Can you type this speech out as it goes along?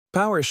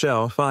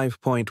PowerShell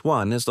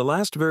 5.1 is the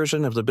last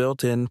version of the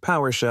built-in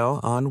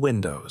PowerShell on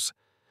Windows.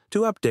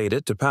 To update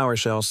it to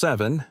PowerShell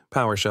 7,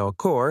 PowerShell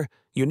Core,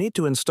 you need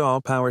to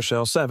install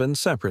PowerShell 7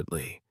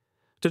 separately.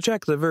 To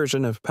check the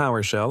version of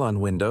PowerShell on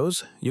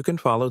Windows, you can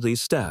follow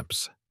these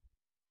steps.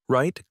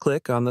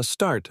 Right-click on the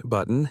Start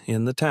button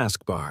in the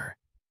taskbar.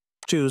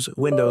 Choose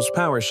Windows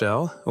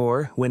PowerShell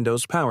or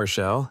Windows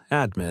PowerShell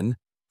Admin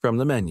from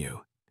the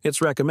menu.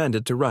 It's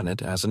recommended to run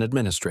it as an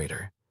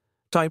administrator.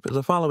 Type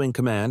the following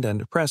command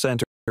and press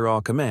Enter.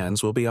 All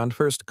commands will be on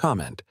first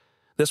comment.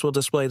 This will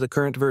display the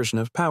current version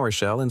of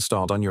PowerShell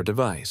installed on your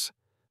device.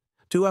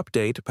 To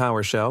update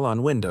PowerShell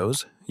on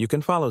Windows, you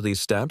can follow these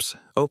steps,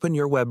 open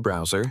your web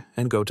browser,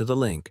 and go to the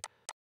link.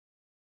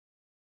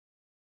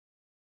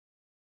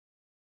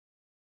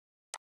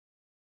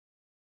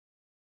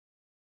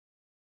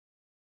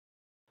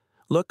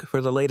 Look for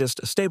the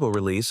latest stable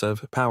release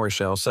of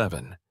PowerShell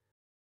 7.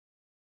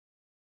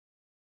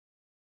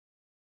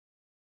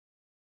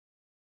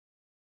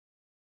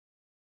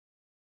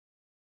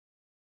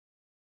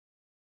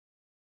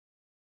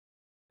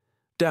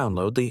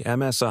 Download the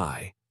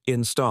MSI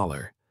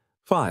installer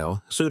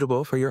file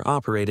suitable for your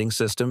operating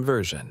system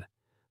version,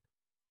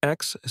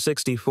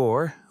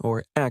 x64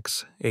 or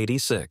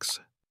x86.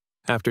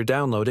 After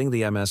downloading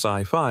the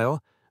MSI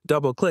file,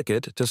 double-click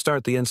it to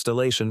start the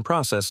installation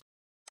process.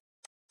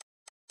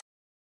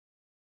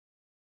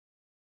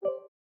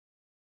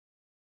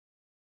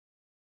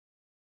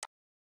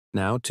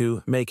 Now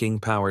to Making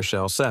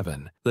PowerShell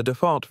 7. The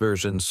default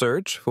version,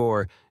 search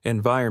for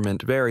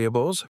Environment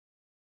Variables.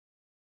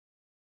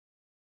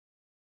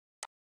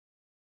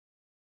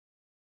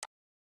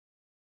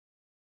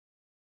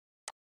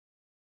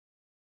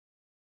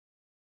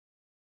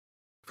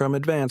 From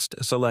Advanced,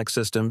 select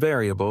System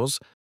Variables,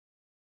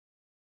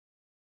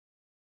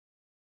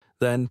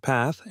 then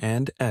Path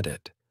and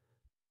Edit.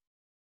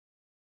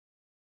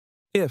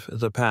 If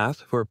the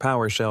path for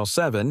PowerShell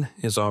 7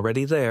 is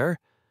already there,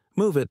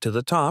 move it to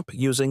the top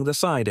using the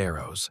side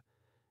arrows.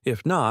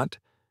 If not,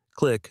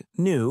 click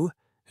New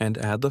and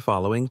add the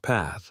following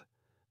path.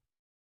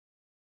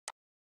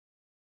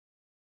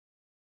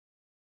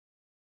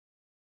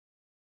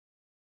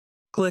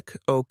 Click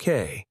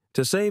OK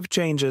to save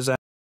changes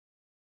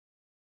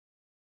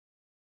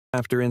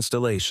after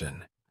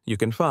installation. You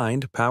can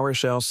find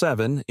PowerShell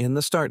 7 in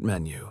the Start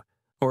menu,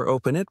 or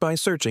open it by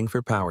searching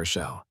for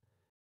PowerShell.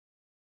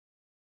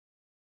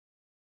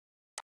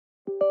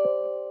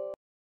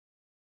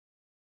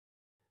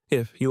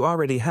 If you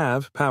already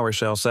have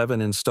PowerShell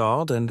 7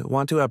 installed and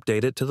want to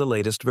update it to the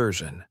latest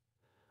version,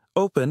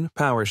 open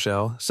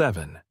PowerShell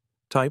 7.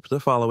 Type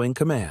the following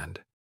command.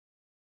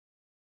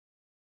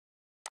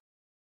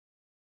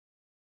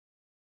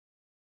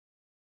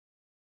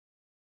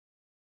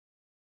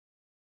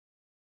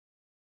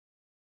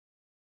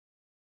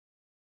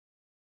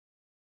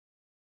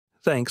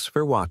 Thanks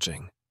for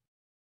watching.